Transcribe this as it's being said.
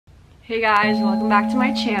Hey guys, welcome back to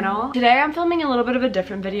my channel. Today I'm filming a little bit of a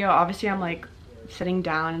different video. Obviously I'm like sitting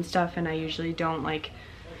down and stuff and I usually don't like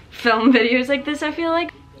film videos like this. I feel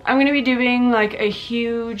like I'm gonna be doing like a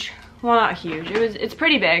huge, well not huge, it's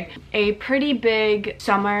pretty big, a pretty big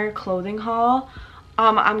summer clothing haul.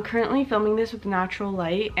 I'm currently filming this with natural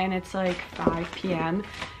light and it's like 5 p.m.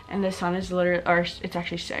 and the sun is literally, or it's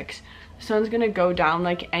actually 6. The sun's gonna go down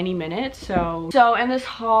like any minute. So in this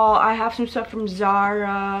haul I have some stuff from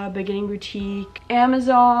Zara, Beginning Boutique,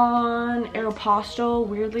 Amazon, Aeropostale.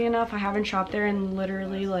 Weirdly enough, I haven't shopped there in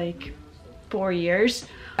literally like 4 years.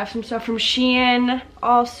 I have some stuff from Shein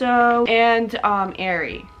also, and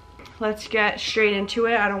Aerie. Let's get straight into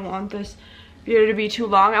it. I don't want this video to be too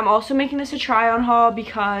long. I'm also making this a try on haul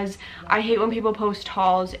because I hate when people post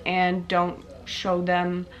hauls and don't show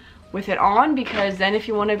them with it on, because then if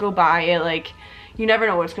you want to go buy it, like, you never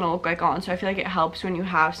know what it's gonna look like on. So I feel like it helps when you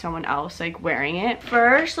have someone else like wearing it.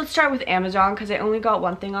 First, let's start with Amazon because I only got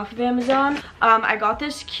one thing off of Amazon. I got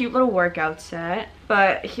this cute little workout set,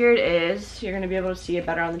 but here it is. You're gonna be able to see it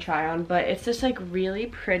better on the try on, but it's this like really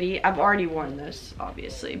pretty, I've already worn this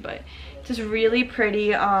obviously, but it's this really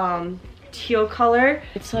pretty teal color.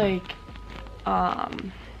 It's like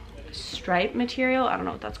stripe material, I don't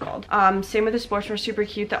know what that's called. Same with the sportswear, super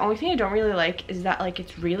cute. The only thing I don't really like is that like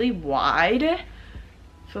it's really wide,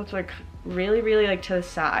 so it's like really like to the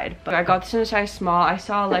side. But I got this in a size small. I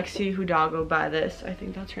saw Alexi Hudago buy this, I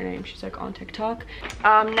think that's her name, she's like on TikTok.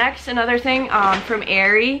 Next, another thing from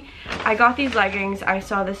Aerie, I got these leggings. I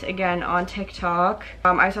saw this again on TikTok.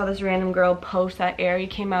 I saw this random girl post that Aerie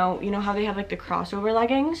came out, you know how they have like the crossover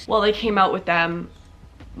leggings? Well, they came out with them,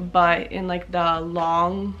 but in like the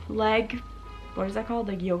long leg, what is that called,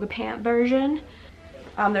 like yoga pant version.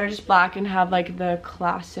 They're just black and have like the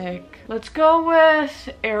classic. Let's go with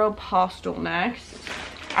Aeropostale next.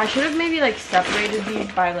 I should have maybe like separated these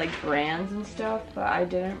by like brands and stuff, but I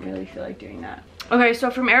didn't really feel like doing that. Okay, so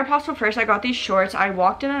from Aeropostale first, I got these shorts. I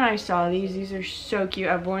walked in and I saw these are so cute.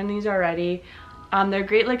 I've worn these already. They're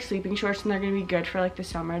great like sleeping shorts and they're gonna be good for like the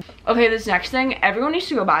summer. Okay, this next thing, everyone needs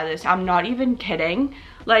to go buy this. I'm not even kidding.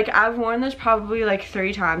 Like, I've worn this probably like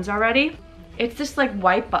 3 times already. It's this like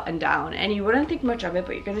white button down and you wouldn't think much of it,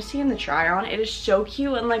 but you're gonna see in the try on, it is so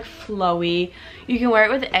cute and like flowy. You can wear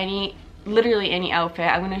it with any, literally any outfit.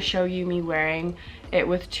 I'm gonna show you me wearing it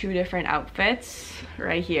with 2 different outfits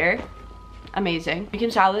right here. Amazing. You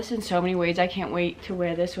can style this in so many ways. I can't wait to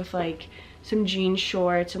wear this with like some jean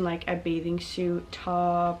shorts and like a bathing suit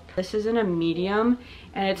top. This is in a medium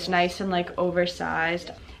and it's nice and like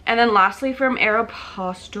oversized. And then lastly, from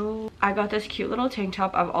Aeropostale, I got this cute little tank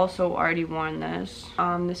top. I've also already worn this.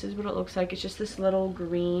 This is what it looks like. It's just this little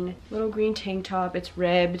green tank top. It's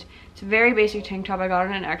ribbed. It's a very basic tank top. I got it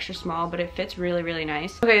in an extra small, but it fits really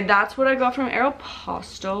nice. Okay, that's what I got from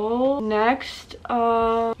Aeropostale. Next,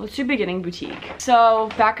 let's do Beginning Boutique. So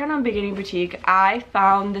background on Beginning Boutique, I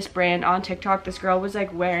found this brand on TikTok. This girl was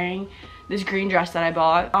like wearing this green dress that I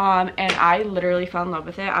bought, and I literally fell in love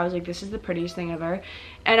with it. I was like, this is the prettiest thing ever.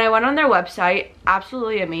 And I went on their website,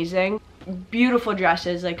 absolutely amazing. Beautiful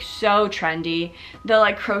dresses, like so trendy. The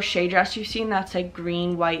like crochet dress you've seen, that's like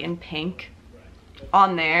green, white, and pink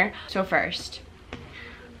on there. So first,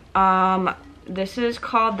 this is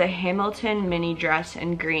called the Hamilton mini dress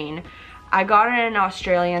in green. I got it in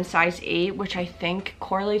Australian size 8, which I think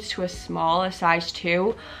correlates to a small, a size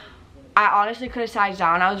 2. I honestly could have sized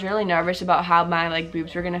down. I was really nervous about how my like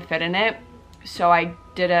boobs were gonna fit in it, so I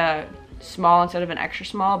did a small instead of an extra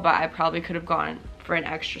small, but I probably could have gone for an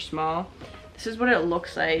extra small. This is what it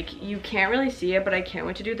looks like. You can't really see it, but I can't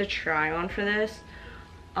wait to do the try on for this.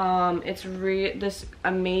 It's this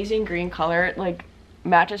amazing green color. It like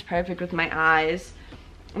matches perfect with my eyes,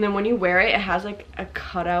 and then when you wear it, it has like a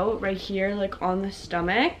cutout right here like on the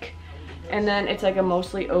stomach. And then it's like a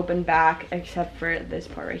mostly open back except for this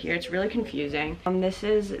part right here. It's really confusing. This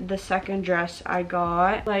is the second dress I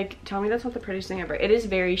got. Like, tell me that's not the prettiest thing ever. It is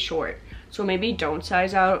very short, so maybe don't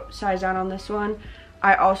size down on this one.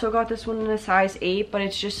 I also got this one in a size 8, but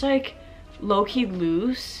it's just like low-key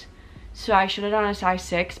loose. So I should have done a size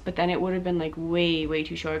 6, but then it would have been like way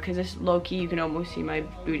too short, because this low-key you can almost see my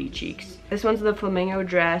booty cheeks. This one's the flamingo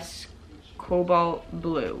dress, cobalt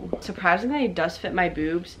blue. Surprisingly, it does fit my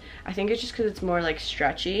boobs. I think it's just because it's more like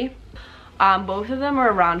stretchy. Both of them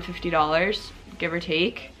are around $50, give or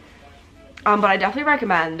take. But I definitely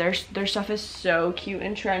recommend. Their stuff is so cute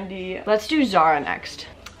and trendy. Let's do Zara next.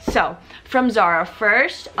 So from Zara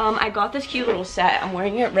first, I got this cute little set. I'm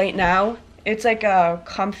wearing it right now. It's like a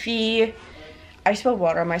comfy, I spilled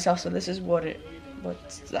water on myself, so this is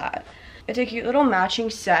what's that? It's a cute little matching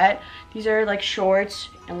set. These are like shorts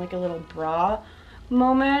and like a little bra.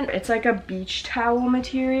 moment. It's like a beach towel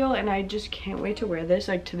material, and I just can't wait to wear this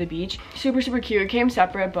like to the beach. Super cute. It came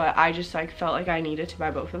separate, but I just like felt like I needed to buy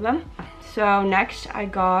both of them. So next I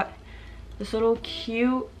got this little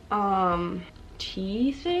cute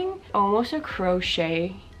tee thing, almost a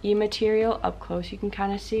crochet material. Up close you can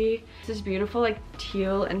kind of see this beautiful like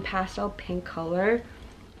teal and pastel pink color.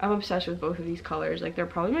 I'm obsessed with both of these colors. Like, they're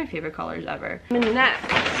probably my favorite colors ever. And then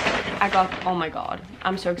I got, oh my god,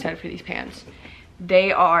 I'm so excited for these pants.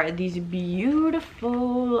 They are these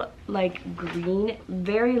beautiful like green,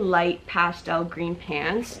 very light pastel green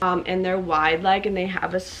pants, and they're wide leg and they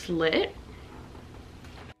have a slit.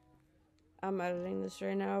 I'm editing this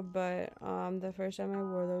right now, but the first time I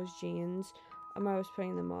wore those jeans, I was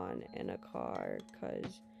putting them on in a car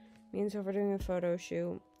because me and Soph were doing a photo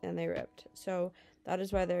shoot and they ripped. So that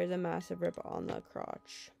is why there is a massive rip on the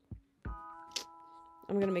crotch.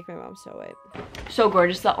 I'm gonna make my mom sew it. So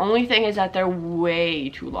gorgeous. The only thing is that they're way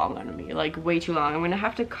too long on me, like way too long. I'm gonna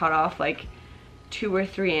have to cut off like 2 or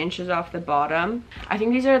 3 inches off the bottom. I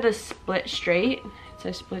think these are the split straight. It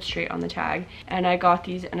says split straight on the tag, and I got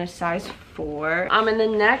these in a size 4. And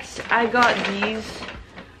then next I got these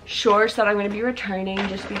shorts that I'm going to be returning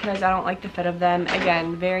just because I don't like the fit of them.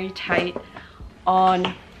 Again, very tight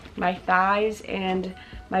on my thighs and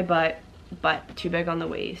my butt, but too big on the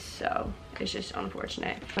waist, so it's just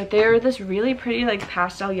unfortunate. But they're this really pretty like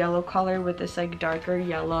pastel yellow color with this like darker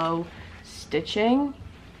yellow stitching.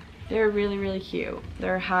 They're really cute.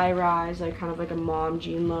 They're high rise, like kind of like a mom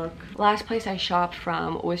jean look. Last place I shopped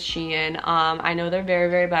from was Shein. I know they're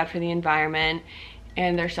very bad for the environment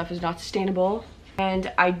and their stuff is not sustainable.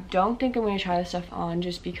 And I don't think I'm going to try this stuff on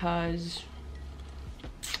just because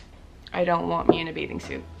I don't want me in a bathing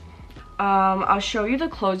suit. I'll show you the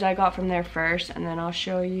clothes I got from there first, and then I'll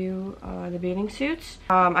show you the bathing suits.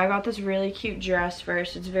 I got this really cute dress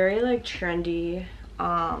first. It's very like trendy.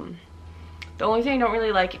 The only thing I don't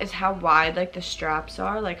really like is how wide like the straps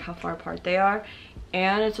are, like how far apart they are,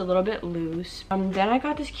 and it's a little bit loose. Then I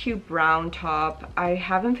got this cute brown top. I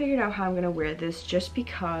haven't figured out how I'm gonna wear this just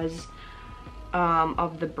because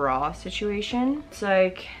of the bra situation. It's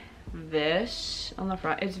like this on the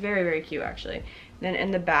front. It's very cute actually. Then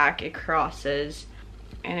in the back it crosses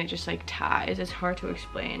and it just like ties. It's hard to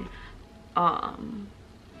explain. And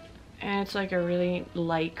it's like a really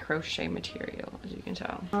light crochet material, as you can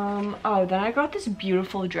tell. Oh, then I got this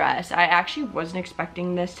beautiful dress. I actually wasn't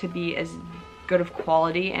expecting this to be as good of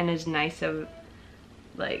quality and as nice of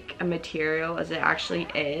like a material as it actually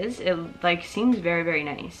is. It like seems very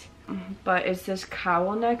nice. But it's this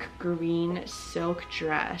cowl neck green silk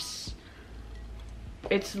dress.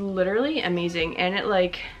 It's literally amazing, and it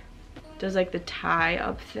like does like the tie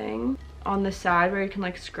up thing on the side where you can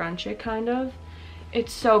like scrunch it kind of.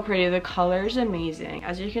 It's so pretty. The color is amazing.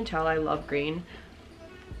 As you can tell, I love green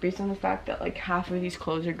based on the fact that like half of these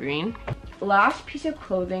clothes are green. Last piece of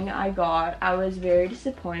clothing I got, I was very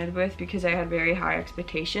disappointed with because I had very high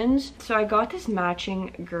expectations. So I got this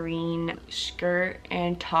matching green skirt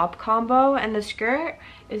and top combo, and the skirt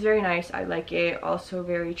is very nice. I like it. Also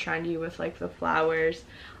very trendy with like the flowers.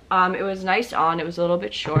 It was nice on. It was a little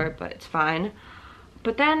bit short, but it's fine.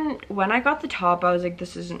 But then when I got the top, I was like,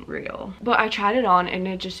 this isn't real. But I tried it on and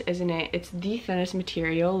it just isn't it. It's the thinnest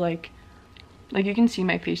material. Like you can see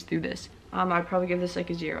my face through this. I'd probably give this like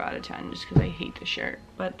a 0 out of 10 just because I hate the shirt.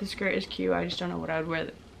 But the skirt is cute. I just don't know what I would wear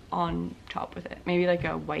on top with it. Maybe like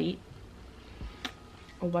a white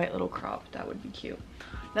little crop. That would be cute.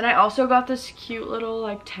 Then I also got this cute little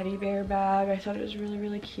like teddy bear bag. I thought it was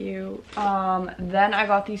really cute. Then I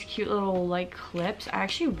got these cute little like clips. I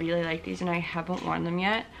actually really like these and I haven't worn them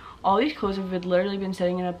yet. All these clothes have literally been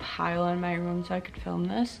sitting in a pile in my room so I could film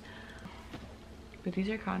this. But these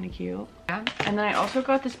are kind of cute. Yeah. And then I also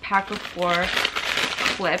got this pack of 4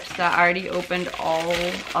 clips that I already opened all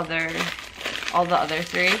the other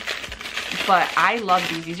 3. But I love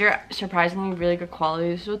these. These are surprisingly really good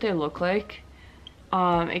quality. This is what they look like.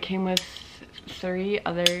 It came with 3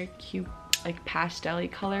 other cute like pastel-y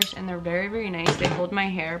colors and they're very nice. They hold my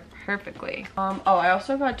hair perfectly. Oh, I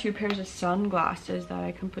also got 2 pairs of sunglasses that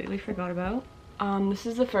I completely forgot about. This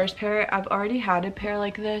is the first pair. I've already had a pair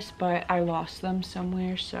like this, but I lost them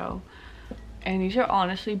somewhere, so. And these are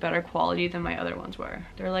honestly better quality than my other ones were.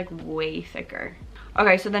 They're like way thicker.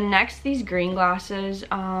 Okay, so then next, these green glasses.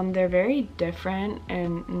 They're very different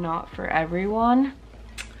and not for everyone.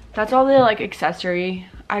 That's all the like accessory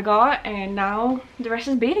I got, and now the rest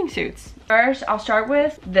is bathing suits. First, I'll start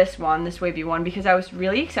with this one, this wavy one, because I was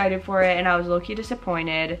really excited for it and I was low-key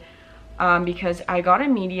disappointed. Because I got a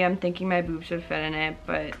medium thinking my boobs would fit in it,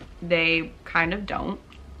 but they kind of don't.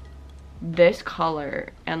 this color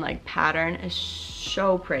and like pattern is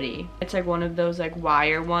so pretty. It's like one of those like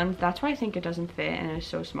wire ones. That's why I think it doesn't fit and it's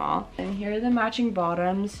so small. And here are the matching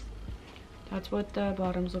bottoms. That's what the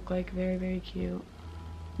bottoms look like. Very, very cute.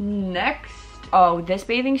 Next, oh, this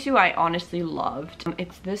bathing suit I honestly loved.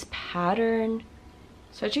 It's this pattern.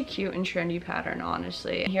 Such a cute and trendy pattern,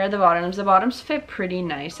 honestly. Here are the bottoms. The bottoms fit pretty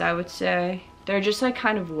nice, I would say. They're just like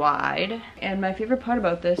kind of wide. And my favorite part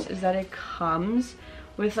about this is that it comes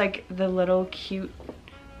with like the little cute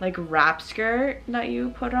like wrap skirt that you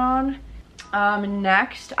put on.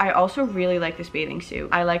 Next, I also really like this bathing suit.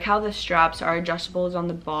 I like how the straps are adjustables on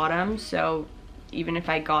the bottom, so even if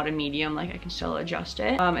I got a medium, like I can still adjust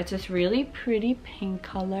it. It's this really pretty pink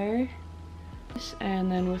color,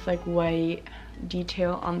 and then with like white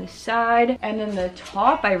detail on the side. And then the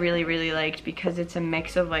top I really liked because it's a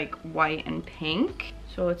mix of like white and pink.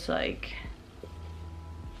 So it's like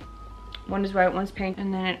one is white, one's pink,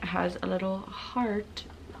 and then it has a little heart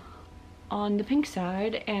on the pink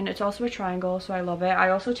side, and it's also a triangle, so I love it. I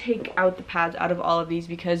also take out the pads out of all of these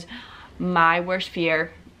because my worst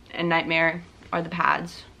fear and nightmare are the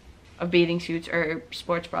pads of bathing suits or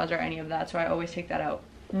sports bras or any of that, so I always take that out.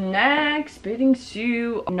 Next, bathing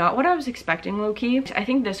suit. Not what I was expecting, low-key. I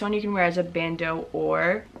think this one you can wear as a bandeau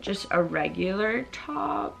or just a regular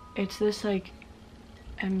top. It's this like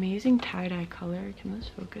amazing tie-dye color. Can this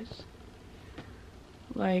focus?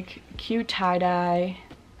 Like cute tie-dye.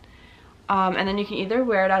 And then you can either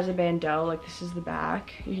wear it as a bandeau, like this is the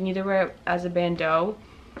back. You can either wear it as a bandeau,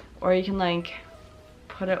 or you can like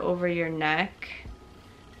put it over your neck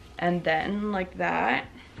and then like that.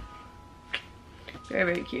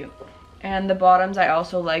 Very cute. And the bottoms I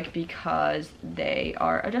also like because they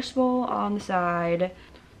are adjustable on the side.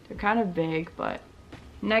 They're kind of big, but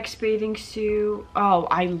next bathing suit. Oh,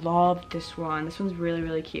 I love this one. This one's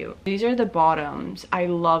really cute. These are the bottoms. I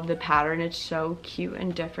love the pattern. It's so cute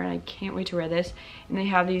and different. I can't wait to wear this. And they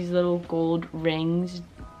have these little gold rings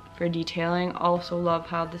for detailing. Also love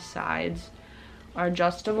how the sides are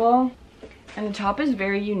adjustable. And the top is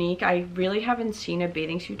very unique. I really haven't seen a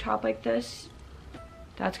bathing suit top like this.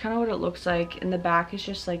 That's kind of what it looks like. And the back is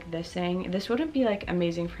just like this thing. This wouldn't be like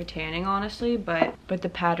amazing for tanning, honestly, but the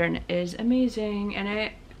pattern is amazing, and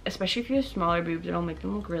it, especially if you have smaller boobs, it'll make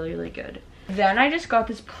them look really good. Then I just got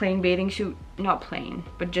this plain bathing suit, not plain,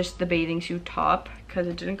 but just the bathing suit top because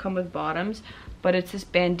it didn't come with bottoms, but it's this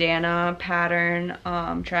bandana pattern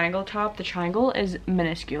triangle top. The triangle is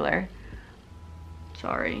minuscular.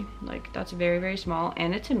 Sorry, like that's very small,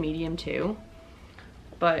 and it's a medium too.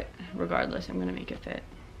 But regardless, I'm gonna make it fit.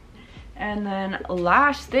 And then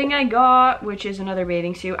last thing I got, which is another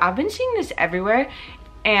bathing suit. I've been seeing this everywhere,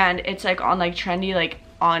 and it's like on like trendy, like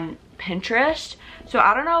on Pinterest. So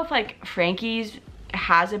I don't know if like Frankie's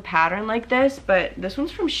has a pattern like this, but this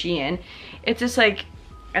one's from Shein. It's just like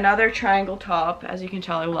another triangle top. As you can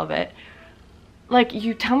tell, I love it. Like,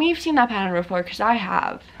 you tell me you've seen that pattern before, because I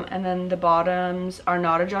have. And then the bottoms are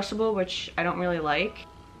not adjustable, which I don't really like.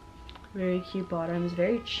 Very cute bottoms,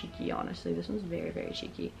 very cheeky, honestly. This one's very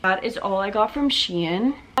cheeky. That is all I got from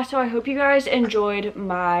Shein. So I hope you guys enjoyed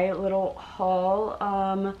my little haul.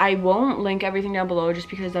 I won't link everything down below just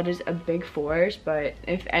because that is a big force, but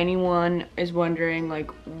if anyone is wondering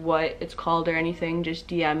like what it's called or anything, just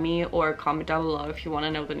DM me or comment down below if you want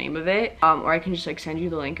to know the name of it. Or I can just like send you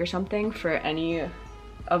the link or something for any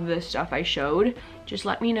of the stuff I showed. Just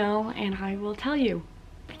let me know and I will tell you.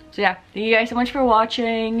 So yeah, thank you guys so much for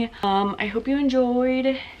watching. I hope you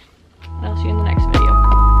enjoyed. I'll see you in the